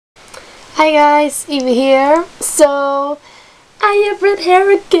Hi guys, Evie here. So, I have red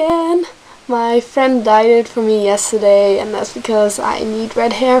hair again. My friend dyed it for me yesterday, and that's because I need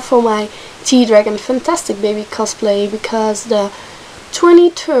red hair for my G-Dragon Fantastic Baby cosplay, because the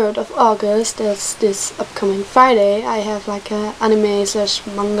 23rd of August, that's this upcoming Friday, I have like a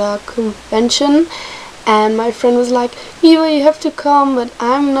anime/manga convention, and my friend was like, Eva, you have to come, but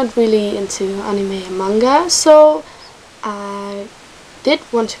I'm not really into anime and manga, so I did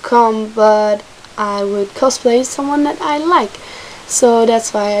want to come, but I would cosplay someone that I like. So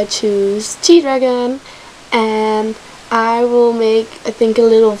that's why I choose G-Dragon, and I will make, I think, a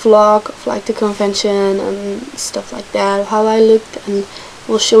little vlog of like the convention and stuff like that, how I looked, and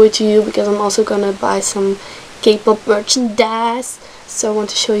we'll show it to you because I'm also gonna buy some K-pop merchandise, so I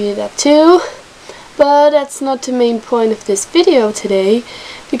want to show you that too. But that's not the main point of this video today,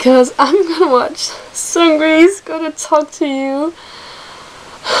 because I'm gonna watch SEUNGRI is gonna talk to you.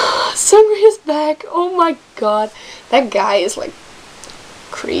 SEUNGRI is back. Oh my god, that guy is like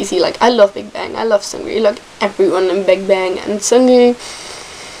crazy. Like, I love Big Bang, I love SEUNGRI, like everyone in Big Bang, and SEUNGRI,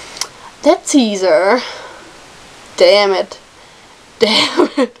 that teaser, damn it,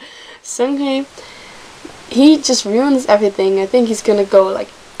 SEUNGRI, he just ruins everything. I think he's gonna go like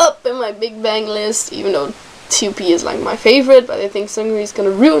up in my Big Bang list, even though 2P is like my favorite, but I think SEUNGRI is gonna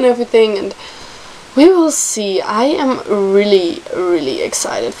ruin everything, and we will see. I am really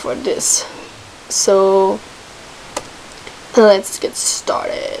excited for this. So let's get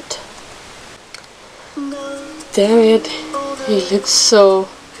started. Damn it, he looks so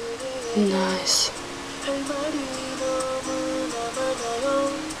nice.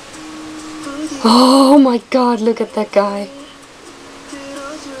 Oh my god, look at that guy.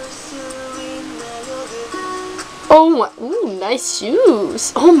 Oh my, ooh, nice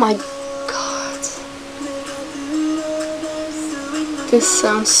shoes. Oh my god. This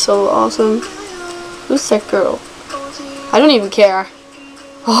sounds so awesome. Who's that girl? I don't even care.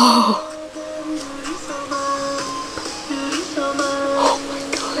 Oh. Oh my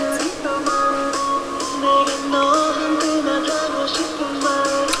god.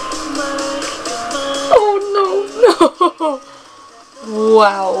 Oh no, no.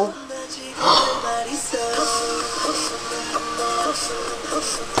 Wow.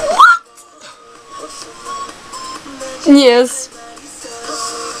 Yes.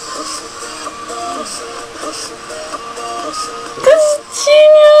 This is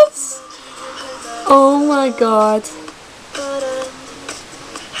genius. Oh my god.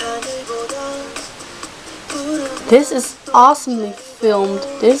 This is awesomely filmed.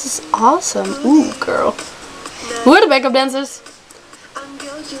 This is awesome. Ooh, girl. Who are the backup dancers?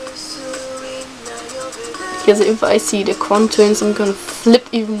 Because if I see the Quan twins, I'm gonna flip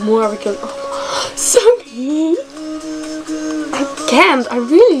even more, because oh, SEUNGRI. I can't. I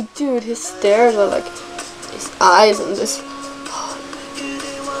really do. His stares are like, his eyes, and this.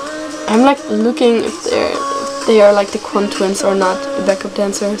 I'm like looking if they are like the Quan twins or not, the backup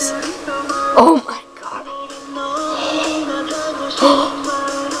dancers. Oh my god.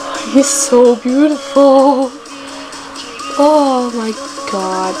 He's so beautiful. Oh my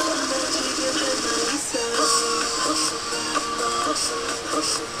god.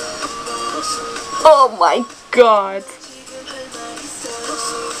 Oh my god.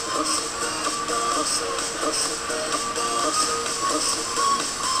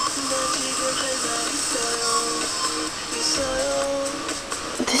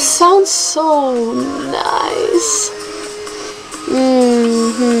 This sounds so nice.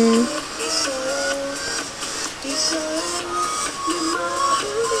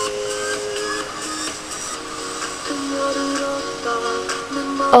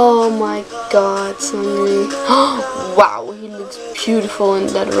 Oh my god, SEUNGRI. Wow, he looks beautiful in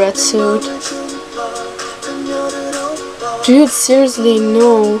that red suit. Dude, seriously,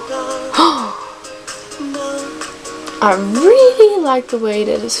 no. I really like the way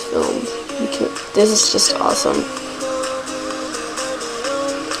that is filmed. This is just awesome.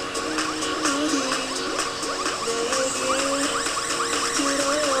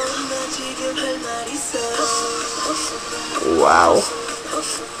 Wow.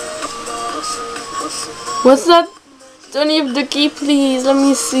 What's that? Don't leave the key, please. Let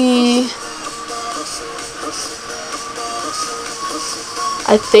me see.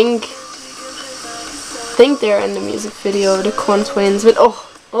 I think they're in the music video, the Quan twins. But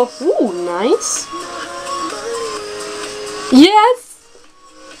ooh, nice. Yes,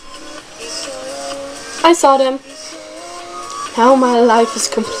 I saw them. Now my life is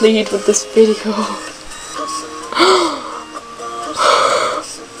complete with this video.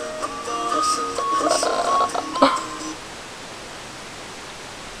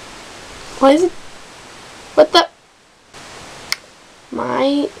 Why is it? What the?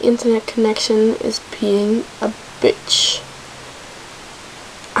 My internet connection is being a bitch.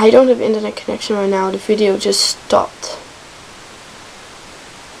 I don't have internet connection right now. The video just stopped.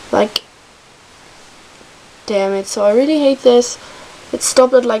 Like, damn it. So I really hate this. It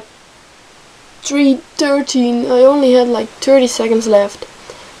stopped at like 3:13. I only had like 30 seconds left.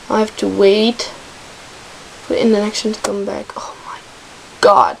 I have to wait for the internet connection to come back. Oh my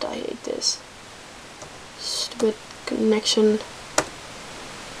god, I hate this. Stupid connection.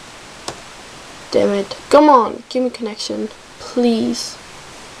 Damn it. Come on, give me connection, please.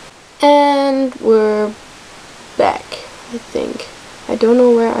 And we're back, I think. I don't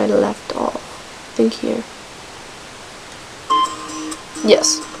know where I left off. I think here.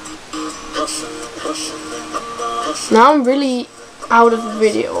 Yes. Now I'm really out of the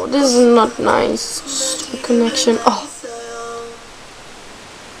video. This is not nice. Stupid connection. Oh.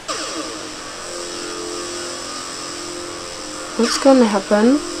 What's gonna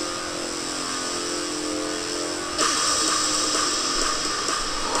happen?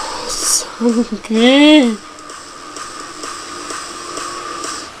 SEUNGRI.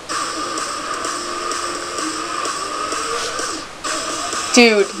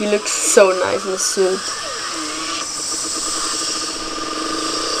 Dude, he looks so nice in the suit.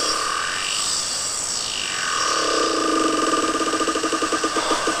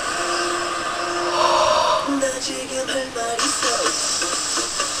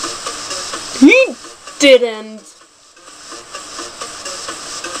 He didn't.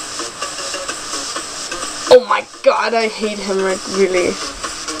 Oh my god, I hate him, like, really.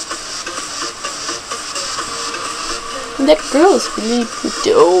 That girl is really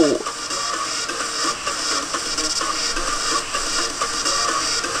dope.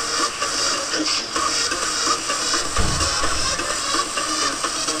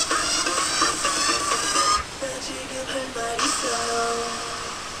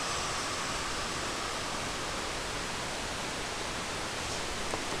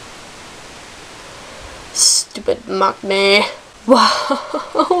 Stupid maknae.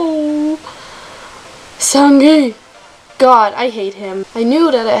 Wow. SEUNGRI. God, I hate him. I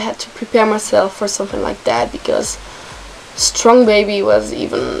knew that I had to prepare myself for something like that because Strong Baby was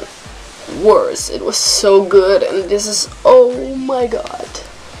even worse. It was so good, and this is, oh my god,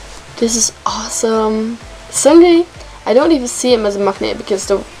 this is awesome. SEUNGRI, I don't even see him as a maknae because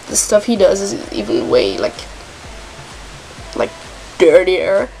the stuff he does is even way like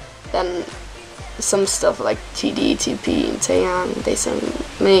dirtier than some stuff like TD, TP, and Taeyang they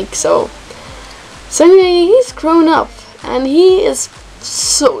make. So SEUNGRI, he's grown up. And he is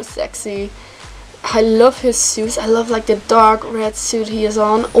so sexy. I love his suits. I love like the dark red suit he is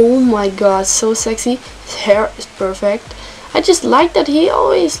on. Oh my god, so sexy. His hair is perfect. I just like that he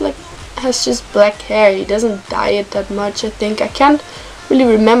always like has just black hair. He doesn't dye it that much, I think. I can't really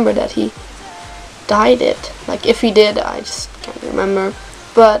remember that he dyed it. Like if he did, I just can't remember.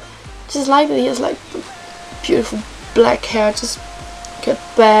 But just like that he has like beautiful black hair, just cut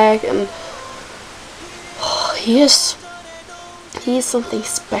back, and oh, he is something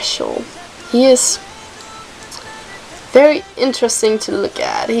special. He is very interesting to look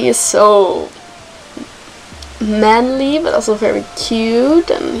at. He is so manly but also very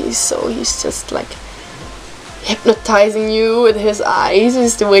cute, and he's just like hypnotizing you with his eyes.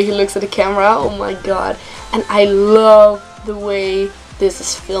 Just the way he looks at the camera. Oh my god. And I love the way this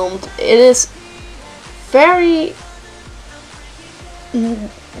is filmed. It is very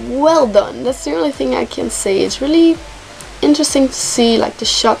well done. That's the only thing I can say. It's really interesting to see like the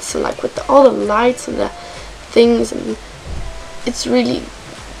shots and like with all the lights and the things, and it's really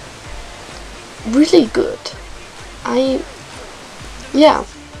good. Yeah.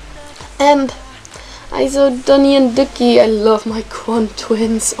 And I saw Donnie and Ducky. I love my Kwon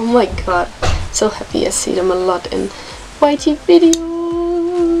twins. Oh my god, so happy I see them a lot in YT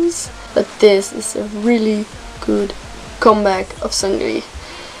videos. But this is a really good comeback of SEUNGRI.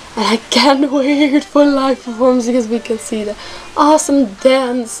 And I can't wait for live performance because we can see the awesome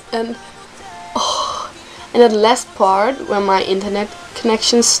dance and oh, and that last part when my internet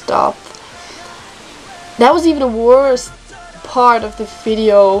connection stopped. That was even the worst part of the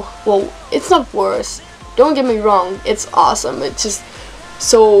video. Well, it's not worse. Don't get me wrong. It's awesome. It's just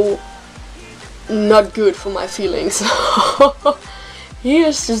so not good for my feelings. He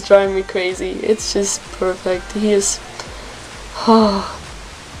is just driving me crazy. It's just perfect. He is.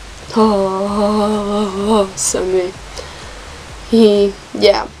 SEUNGRI.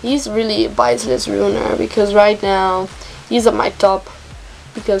 He's really a biasless ruiner because right now he's at my top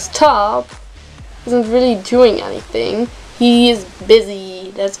because top isn't really doing anything. he is busy.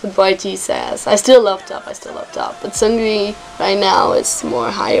 That's what YG says. I still love Top. I still love Top. But Seungri right now is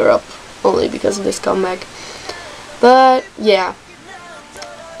more higher up, only because of this comeback. But yeah,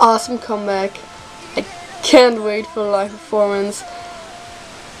 awesome comeback. I can't wait for the live performance.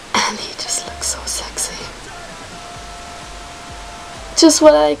 And he just looks so sexy. Just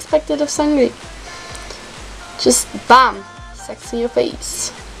what I expected of Seungri. Just bam, sex in your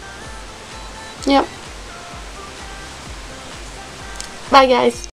face. Yep. Bye guys.